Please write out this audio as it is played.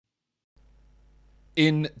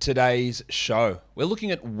In today's show, we're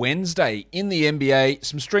looking at Wednesday in the NBA,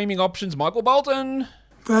 some streaming options. Michael Bolton.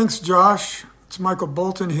 Thanks, Josh. It's Michael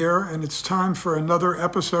Bolton here, and it's time for another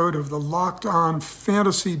episode of the Locked On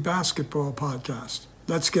Fantasy Basketball Podcast.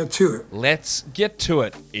 Let's get to it. Let's get to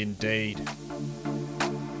it, indeed.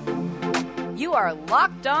 You are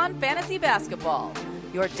Locked On Fantasy Basketball,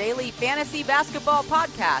 your daily fantasy basketball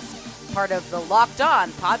podcast, part of the Locked On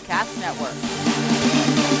Podcast Network.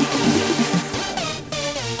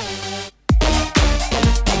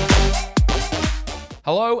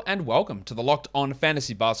 Hello and welcome to the Locked On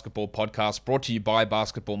Fantasy Basketball Podcast, brought to you by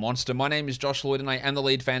Basketball Monster. My name is Josh Lloyd and I am the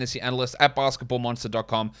lead fantasy analyst at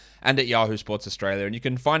basketballmonster.com and at Yahoo Sports Australia. And you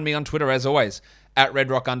can find me on Twitter as always at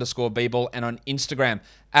redrock_bball and on Instagram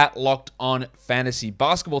at Locked On Fantasy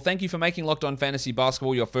Basketball. Thank you for making Locked On Fantasy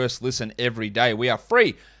Basketball your first listen every day. We are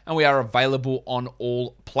free and we are available on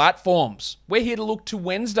all platforms. We're here to look to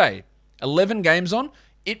Wednesday. 11 games on.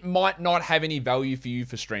 It might not have any value for you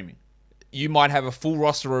for streaming. You might have a full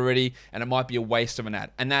roster already, and it might be a waste of an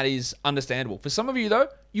ad. And that is understandable. For some of you, though,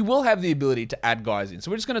 you will have the ability to add guys in. So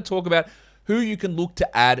we're just going to talk about who you can look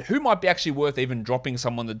to add, who might be actually worth even dropping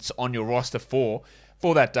someone that's on your roster for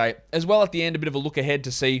that day. As well, at the end, a bit of a look ahead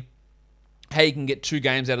to see how you can get 2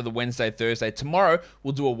 games out of the Wednesday, Thursday. Tomorrow,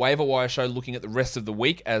 we'll do a waiver wire show looking at the rest of the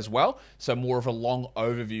week as well. So more of a long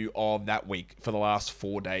overview of that week for the last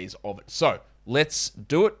 4 days of it. So let's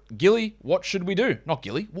do it. Gilly, what should we do? Not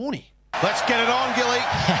Gilly, Warnie. Let's get it on, Gilly.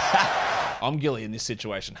 I'm Gilly in this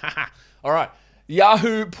situation. All right.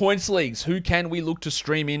 Yahoo Points Leagues. Who can we look to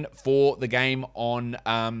stream in for the game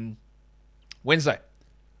on Wednesday?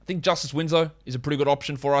 I think Justice Winslow is a pretty good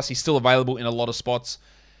option for us. He's still available in a lot of spots.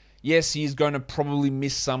 Yes, he's going to probably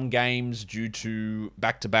miss some games due to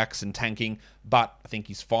back-to-backs and tanking, but I think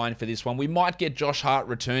he's fine for this one. We might get Josh Hart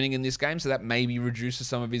returning in this game, so that maybe reduces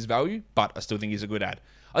some of his value, but I still think he's a good ad.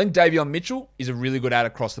 I think Davion Mitchell is a really good ad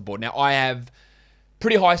across the board. Now, I have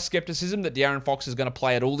pretty high skepticism that De'Aaron Fox is going to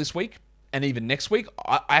play at all this week, and even next week.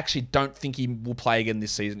 I actually don't think he will play again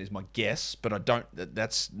this season, is my guess, but I don't.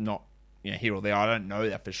 That's not here or there. I don't know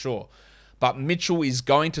that for sure. But Mitchell is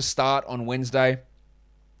going to start on Wednesday,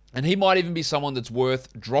 and he might even be someone that's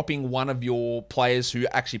worth dropping one of your players who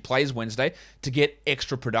actually plays Wednesday to get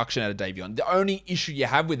extra production out of Davion. The only issue you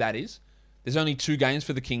have with that is there's only 2 games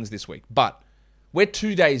for the Kings this week, but we're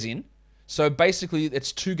 2 days in, so basically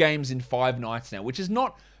it's 2 games in 5 nights now, which is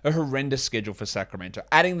not a horrendous schedule for Sacramento.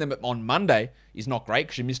 Adding them on Monday is not great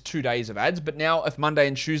because you missed 2 days of ads, but now if Monday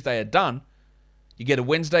and Tuesday are done, you get a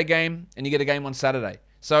Wednesday game and you get a game on Saturday.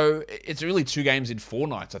 So it's really 2 games in 4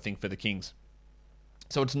 nights, I think, for the Kings.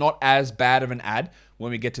 So it's not as bad of an ad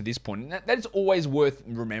when we get to this point. And that is always worth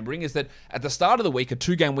remembering, is that at the start of the week, a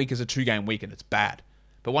 2-game week is a 2-game week and it's bad.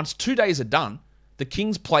 But once 2 days are done, the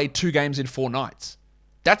Kings play 2 games in 4 nights.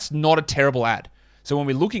 That's not a terrible ad. So when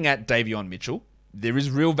we're looking at Davion Mitchell, there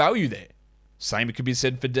is real value there. Same it could be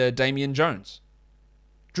said for Damian Jones.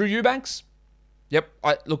 Drew Eubanks? Yep.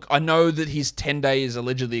 I know that his 10-day is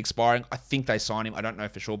allegedly expiring. I think they sign him. I don't know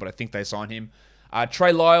for sure, but I think they sign him.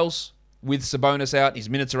 Trey Lyles, with Sabonis out,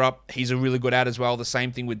 his minutes are up. He's a really good ad as well. The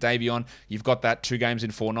same thing with Davion. You've got that 2 games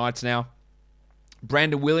in 4 nights now.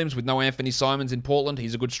 Brandon Williams with no Anthony Simons in Portland.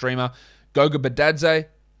 He's a good streamer. Goga Badadze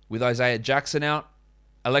with Isaiah Jackson out.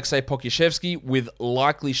 Alexei Pokusevski with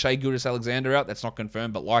likely Shai Gilgeous-Alexander out. That's not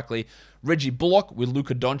confirmed, but likely. Reggie Bullock with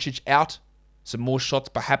Luka Doncic out. Some more shots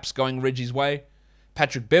perhaps going Reggie's way.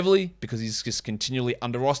 Patrick Beverley, because he's just continually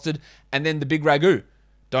under-rostered. And then the big ragu,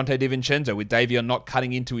 Dante DiVincenzo, with Davion not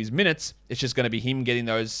cutting into his minutes. It's just going to be him getting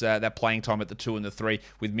those that playing time at the 2 and the 3,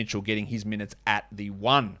 with Mitchell getting his minutes at the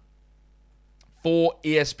 1. For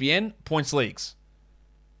ESPN Points Leagues,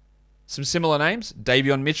 some similar names.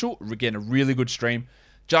 Davion Mitchell, again, a really good stream.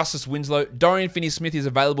 Justice Winslow. Dorian Finney-Smith is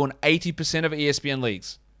available in 80% of ESPN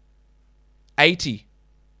leagues. 80.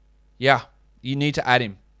 Yeah, you need to add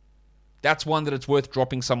him. That's one that it's worth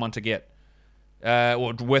dropping someone to get.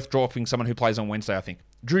 Or worth dropping someone who plays on Wednesday, I think.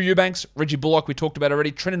 Drew Eubanks, Reggie Bullock, we talked about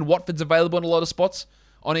already. Trenton Watford's available in a lot of spots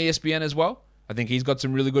on ESPN as well. I think he's got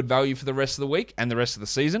some really good value for the rest of the week and the rest of the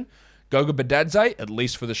season. Goga Badadze, at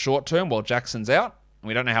least for the short term, while Jackson's out.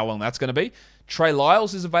 We don't know how long that's going to be. Trey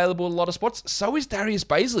Lyles is available in a lot of spots. So is Darius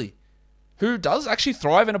Bazley, who does actually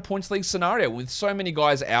thrive in a points league scenario with so many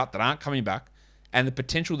guys out that aren't coming back, and the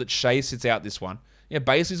potential that Shea sits out this one. Yeah,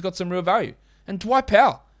 Bazley's got some real value. And Dwight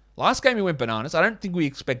Powell. Last game he went bananas. I don't think we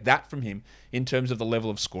expect that from him in terms of the level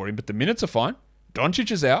of scoring, but the minutes are fine. Doncic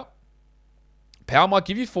is out. Powell might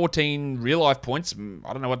give you 14 real-life points.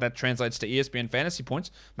 I don't know what that translates to ESPN fantasy points.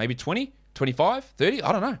 Maybe 20, 25, 30?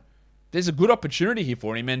 I don't know. there's a good opportunity here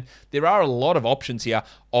for him, and there are a lot of options here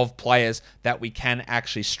of players that we can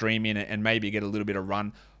actually stream in and maybe get a little bit of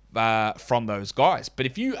run from those guys. But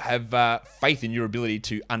if you have faith in your ability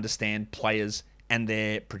to understand players and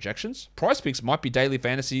their projections, Prize Picks might be daily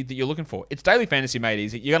fantasy that you're looking for. It's daily fantasy made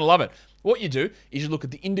easy. You're going to love it. What you do is you look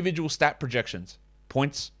at the individual stat projections,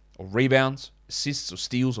 points or rebounds, assists or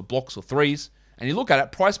steals or blocks or threes, and you look at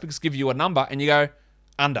it. Prize Picks give you a number and you go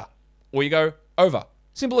under or you go over.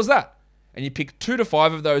 Simple as that. And you pick 2 to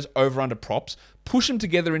 5 of those over-under props, push them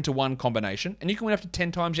together into one combination, and you can win up to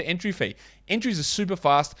 10 times your entry fee. Entries are super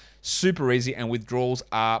fast, super easy, and withdrawals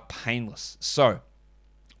are painless. So,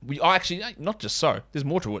 not just so, there's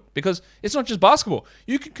more to it, because it's not just basketball.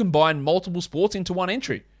 You can combine multiple sports into one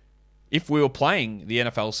entry. If we were playing the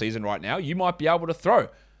NFL season right now, you might be able to throw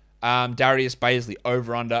Darius Baisley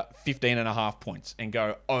over-under 15.5 points and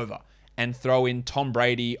go over. And throw in Tom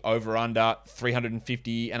Brady over under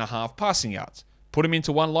 350.5 passing yards. Put him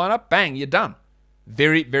into one lineup, bang, you're done.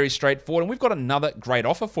 Very, very straightforward. And we've got another great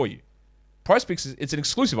offer for you. Prize Picks, it's an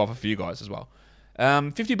exclusive offer for you guys as well.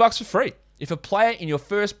 $50 for free. If a player in your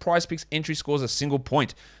first Prize Picks entry scores a single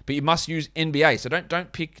point, but you must use NBA, so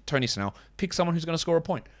don't pick Tony Snell. Pick someone who's going to score a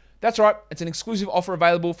point. That's right, it's an exclusive offer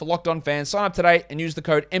available for Locked On fans. Sign up today and use the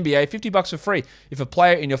code NBA, $50 for free. If a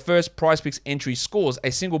player in your first Prize Picks entry scores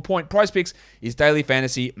a single point, Prize Picks is daily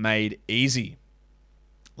fantasy made easy.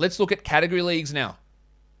 Let's look at category leagues now.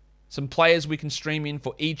 Some players we can stream in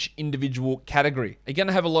for each individual category. You're going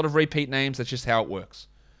to have a lot of repeat names, that's just how it works.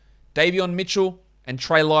 Davion Mitchell and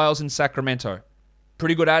Trey Lyles in Sacramento.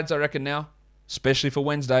 Pretty good ads, I reckon, now, especially for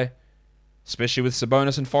Wednesday, especially with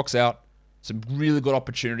Sabonis and Fox out. Some really good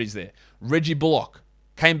opportunities there. Reggie Bullock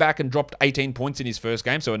came back and dropped 18 points in his first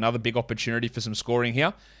game, so another big opportunity for some scoring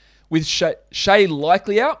here. With Shea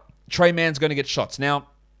likely out, Trey Mann's going to get shots. Now,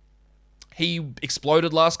 he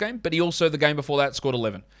exploded last game, but he also, the game before that, scored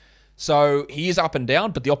 11. So he is up and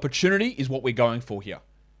down, but the opportunity is what we're going for here.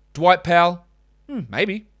 Dwight Powell,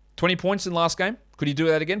 maybe. 20 points in the last game. Could he do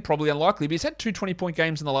that again? Probably unlikely, but he's had 2 20-point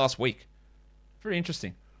games in the last week. Very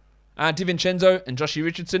interesting. DiVincenzo and Joshie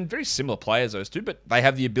Richardson, very similar players, those two, but they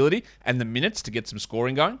have the ability and the minutes to get some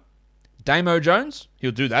scoring going. Damo Jones,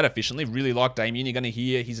 he'll do that efficiently. Really like Damian. You're going to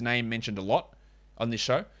hear his name mentioned a lot on this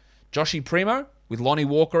show. Joshie Primo, with Lonnie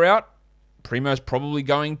Walker out, Primo's probably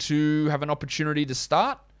going to have an opportunity to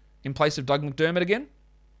start in place of Doug McDermott again.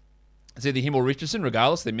 It's either him or Richardson,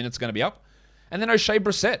 regardless. Their minutes are going to be up. And then O'Shea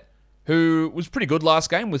Brissett, who was pretty good last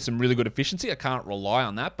game with some really good efficiency. I can't rely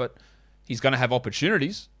on that, but he's going to have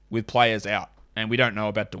opportunities with players out. And we don't know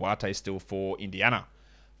about Duarte still for Indiana.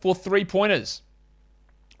 For 3-pointers,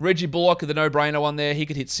 Reggie Bullock, the no-brainer one there. He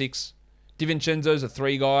could hit 6. DiVincenzo's a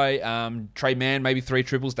 3 guy. Trey Mann, maybe 3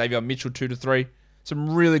 triples. Davion Mitchell, 2 to 3.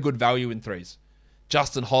 Some really good value in 3s.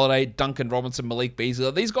 Justin Holiday, Duncan Robinson, Malik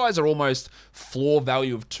Beasley. These guys are almost floor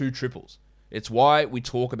value of 2 triples. It's why we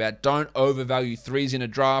talk about don't overvalue 3s in a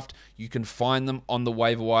draft. You can find them on the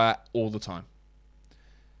waiver wire all the time.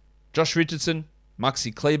 Josh Richardson,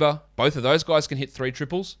 Maxi Kleber, both of those guys can hit 3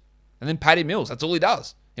 triples. And then Patty Mills, that's all he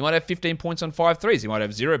does. He might have 15 points on 5 threes. He might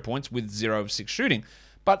have 0 points with 0 of 6 shooting.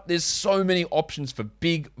 But there's so many options for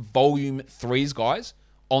big volume 3s guys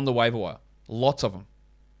on the waiver wire. Lots of them.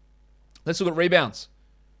 Let's look at rebounds.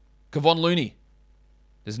 Kevon Looney.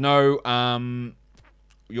 There's no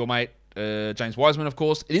your mate James Wiseman, of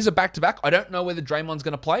course. It is a back-to-back. I don't know whether Draymond's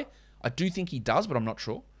going to play. I do think he does, but I'm not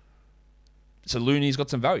sure. So Looney's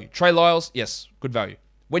got some value. Trey Lyles, yes, good value.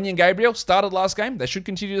 Wenyen Gabriel started last game. They should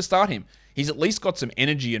continue to start him. He's at least got some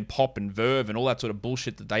energy and pop and verve and all that sort of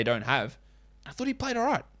bullshit that they don't have. I thought he played all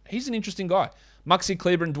right. He's an interesting guy. Maxi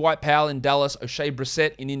Kleber and Dwight Powell in Dallas. O'Shea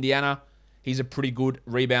Brissett in Indiana. He's a pretty good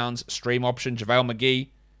rebounds stream option. JaVale McGee,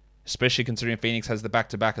 especially considering Phoenix has the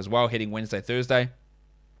back-to-back as well, heading Wednesday, Thursday.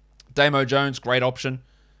 Damo Jones, great option.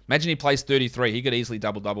 Imagine he plays 33. He could easily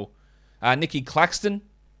double-double. Nicky Claxton,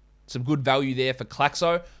 some good value there for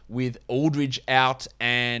Claxo with Aldridge out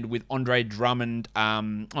and with Andre Drummond.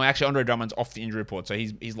 Actually, Andre Drummond's off the injury report, so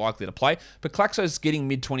he's likely to play. But Claxo's getting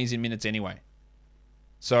mid-20s in minutes anyway.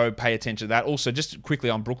 So pay attention to that. Also, just quickly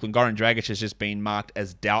on Brooklyn, Goran Dragic has just been marked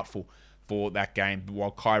as doubtful for that game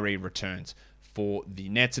while Kyrie returns for the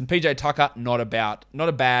Nets. And PJ Tucker, not a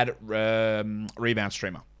bad rebound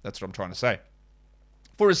streamer. That's what I'm trying to say.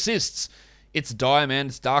 For assists, it's dire, man.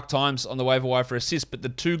 It's dark times on the waiver wire for assists, but the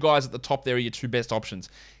 2 guys at the top there are your 2 best options.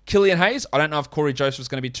 Killian Hayes, I don't know if Corey Joseph's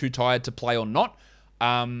going to be too tired to play or not,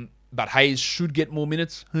 but Hayes should get more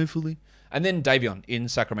minutes, hopefully. And then Davion in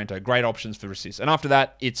Sacramento. Great options for assists. And after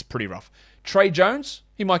that, it's pretty rough. Trey Jones,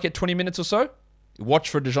 he might get 20 minutes or so. Watch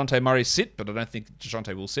for DeJounte Murray sit, but I don't think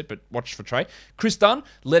DeJounte will sit, but watch for Trey. Chris Dunn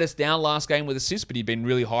let us down last game with assists, but he'd been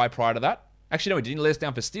really high prior to that. Actually, no, he didn't let us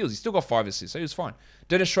down for steals. He still got 5 assists, so he was fine.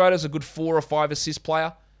 Dennis Schroeder's a good 4 or 5 assist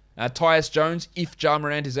player. Tyus Jones, if Ja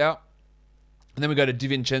Morant is out. And then we go to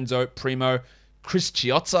DiVincenzo, Primo, Chris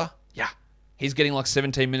Chiozza. Yeah, he's getting like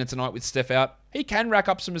 17 minutes a night with Steph out. He can rack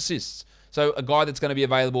up some assists. So a guy that's going to be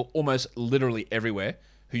available almost literally everywhere,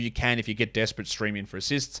 who you can, if you get desperate, stream in for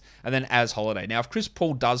assists. And then as Holiday. Now, if Chris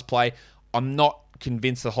Paul does play, I'm not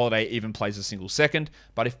convinced that Holiday even plays a single second.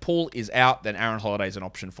 But if Paul is out, then Aaron Holiday is an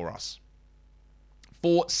option for us.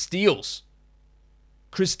 For steals,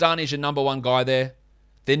 Chris Dunn is your number 1 guy there.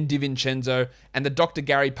 Then DiVincenzo and the Dr.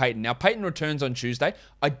 Gary Payton. Now, Payton returns on Tuesday.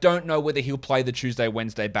 I don't know whether he'll play the Tuesday,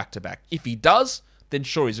 Wednesday back-to-back. If he does, then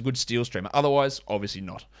sure, he's a good steal streamer. Otherwise, obviously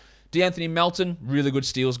not. DeAnthony Melton, really good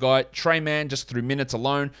steals guy. Trey Mann, just through minutes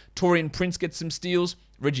alone. Taurean Prince gets some steals.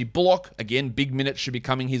 Reggie Bullock, again, big minutes should be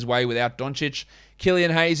coming his way without Doncic.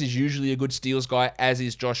 Killian Hayes is usually a good steals guy, as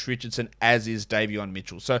is Josh Richardson, as is Davion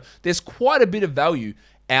Mitchell. So there's quite a bit of value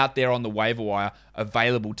out there on the waiver wire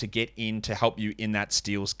available to get in to help you in that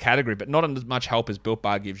steals category, but not as much help as Built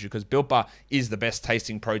Bar gives you, because Built Bar is the best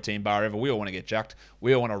tasting protein bar ever. We all want to get jacked.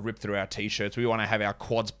 We all want to rip through our t-shirts. We want to have our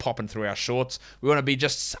quads popping through our shorts. We want to be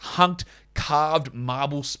just hunked, carved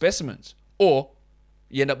marble specimens. Or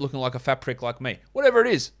you end up looking like a fat prick like me. Whatever it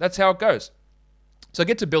is, that's how it goes. So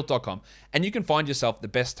get to Built.com and you can find yourself the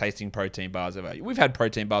best tasting protein bars ever. We've had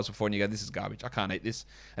protein bars before and you go, this is garbage. I can't eat this.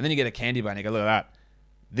 And then you get a candy bar and you go, look at that.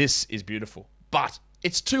 This is beautiful. But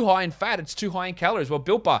it's too high in fat. It's too high in calories. Well,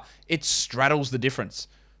 Built Bar, it straddles the difference.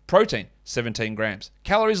 Protein, 17 grams.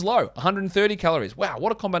 Calories low, 130 calories. Wow,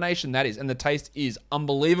 what a combination that is. And the taste is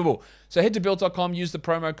unbelievable. So head to Built.com, use the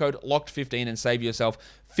promo code LOCKED15 and save yourself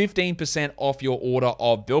 15% off your order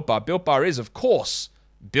of Built Bar. Built Bar is, of course,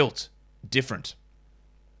 built different.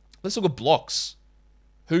 Let's look at blocks.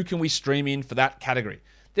 Who can we stream in for that category?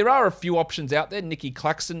 There are a few options out there. Nicky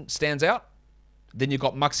Claxton stands out. Then you've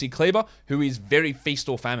got Maxi Kleber, who is very feast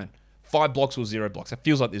or famine. 5 blocks or 0 blocks. It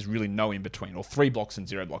feels like there's really no in between. Or 3 blocks and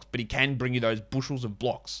 0 blocks. But he can bring you those bushels of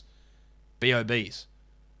blocks. BOBs.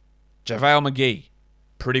 JaVale McGee,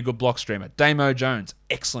 pretty good block streamer. Damo Jones,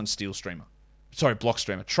 excellent steal streamer. Sorry, block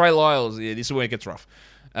streamer. Trey Lyles, yeah, this is where it gets rough.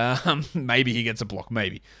 Maybe he gets a block,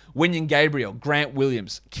 maybe. Wenyen Gabriel, Grant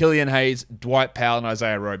Williams, Killian Hayes, Dwight Powell, and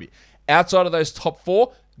Isaiah Roby. Outside of those top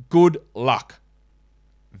 4, good luck.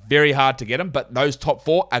 Very hard to get them, but those top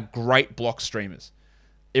 4 are great block streamers.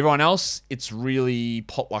 Everyone else, it's really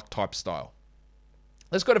potluck type style.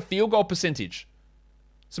 Let's go to field goal percentage.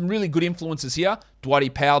 Some really good influences here. Dwighty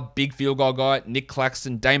Powell, big field goal guy. Nick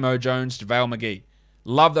Claxton, Damo Jones, JaVale McGee.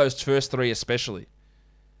 Love those first 3 especially.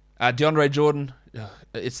 DeAndre Jordan,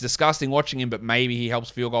 it's disgusting watching him, but maybe he helps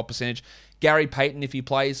field goal percentage. Gary Payton if he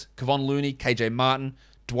plays. Kevon Looney, KJ Martin,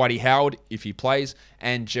 Dwighty Howard if he plays.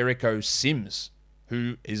 And Jericho Sims,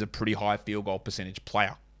 who is a pretty high field goal percentage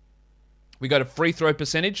player. We go to free throw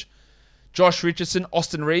percentage. Josh Richardson,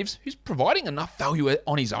 Austin Reeves, who's providing enough value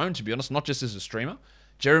on his own, to be honest, not just as a streamer.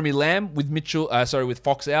 Jeremy Lamb with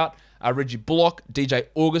Fox out. Reggie Bullock, DJ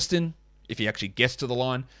Augustin, if he actually gets to the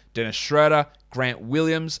line. Dennis Schroeder, Grant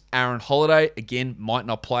Williams, Aaron Holiday, again, might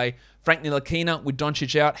not play. Frank Ntilikina with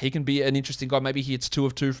Doncic out. He can be an interesting guy. Maybe he hits 2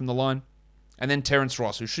 of 2 from the line. And then Terrence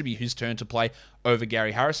Ross, who should be his turn to play over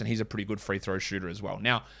Gary Harris, and he's a pretty good free throw shooter as well.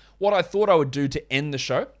 Now, what I thought I would do to end the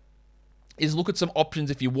show is look at some options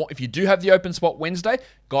if you do have the open spot Wednesday,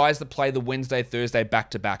 guys that play the Wednesday, Thursday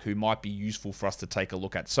back-to-back who might be useful for us to take a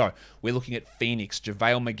look at. So we're looking at Phoenix,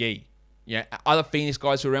 JaVale McGee. Yeah, other Phoenix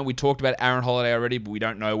guys who are around. We talked about Aaron Holiday already, but we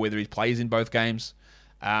don't know whether he plays in both games.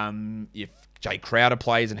 If Jay Crowder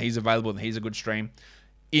plays and he's available, then he's a good stream.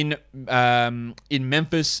 In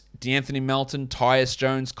Memphis, DeAnthony Melton, Tyus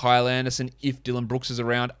Jones, Kyle Anderson, if Dylan Brooks is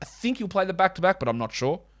around. I think he'll play the back-to-back, but I'm not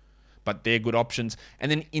sure. But they're good options. And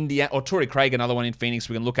then Indiana, or Torrey Craig, another one in Phoenix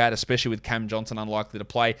we can look at, especially with Cam Johnson unlikely to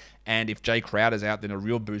play. And if Jay Crowder's out, then a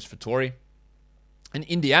real boost for Torrey. In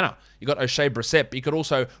Indiana, you got O'Shea Brissett, but you could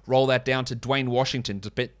also roll that down to Dwayne Washington,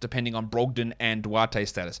 depending on Brogdon and Duarte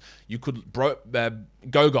status. You could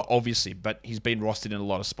Goga, obviously, but he's been rostered in a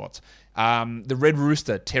lot of spots. The Red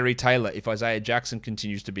Rooster, Terry Taylor, if Isaiah Jackson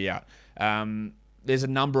continues to be out. There's a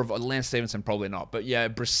number of Lance Stevenson, probably not, but yeah,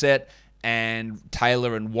 Brissett and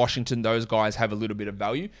Taylor and Washington, those guys have a little bit of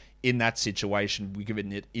value in that situation. We give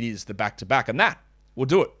it is the back-to-back, and that will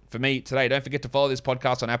do it for me today. Don't forget to follow this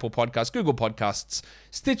podcast on Apple Podcasts, Google Podcasts,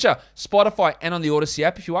 Stitcher, Spotify, and on the Odyssey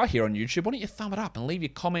app. If you are here on YouTube, why don't you thumb it up and leave your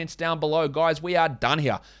comments down below. Guys, we are done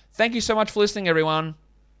here. Thank you so much for listening, everyone.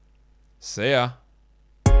 See ya.